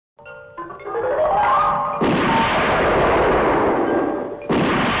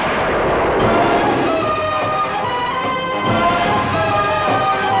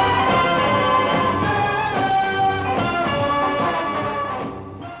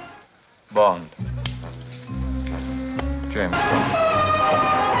Bond. James Bond.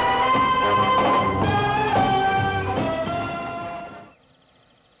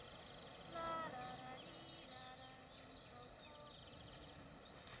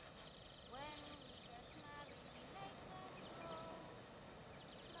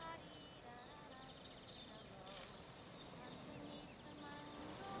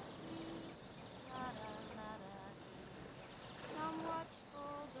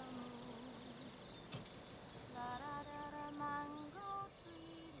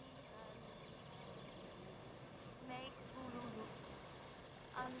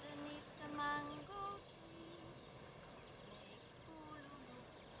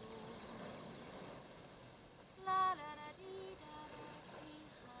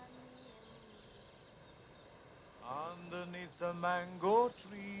 Underneath the mango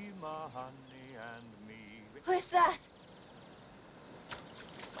tree, my honey and me. Who is that?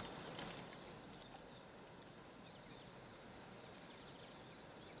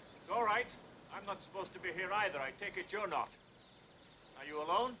 It's all right. I'm not supposed to be here either. I take it you're not. Are you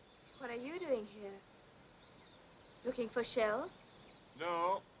alone? What are you doing here? Looking for shells?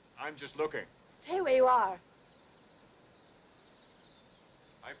 No, I'm just looking. Stay where you are.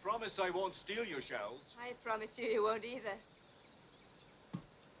 I promise I won't steal your shells. I promise you, you won't either.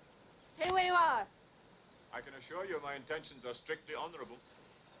 Stay where you are. I can assure you my intentions are strictly honorable.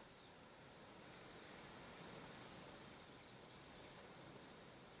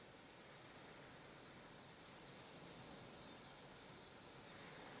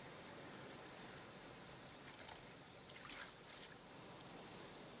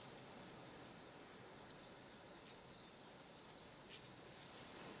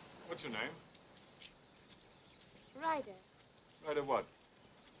 What's your name? Ryder. Ryder what?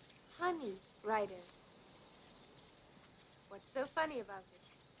 Honey Ryder. What's so funny about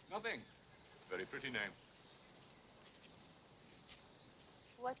it? Nothing. It's a very pretty name.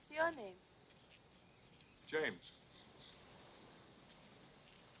 What's your name? James.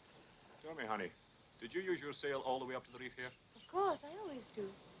 Tell me, honey, did you use your sail all the way up to the reef here? Of course, I always do.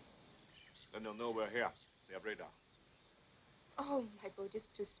 Then they'll know we're here. They have radar. Oh, my boat is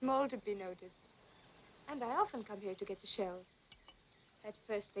too small to be noticed. And I often come here to get the shells. At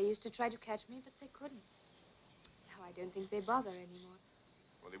first, they used to try to catch me, but they couldn't. Now, I don't think they bother anymore.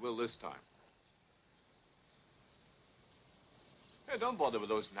 Well, they will this time. Hey, don't bother with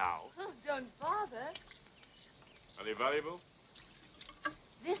those now. Oh, don't bother. Are they valuable?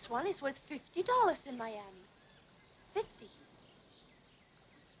 This one is worth $50 in Miami. 50.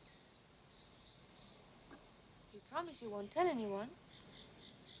 You promise you won't tell anyone?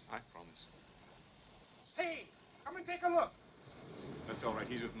 I promise. Hey, come and take a look. That's all right.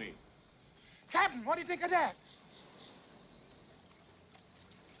 He's with me. Captain, what do you think of that?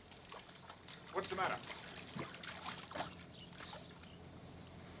 What's the matter?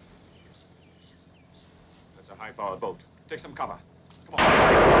 That's a high-powered boat. Take some cover. Come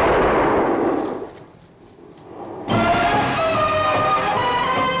on.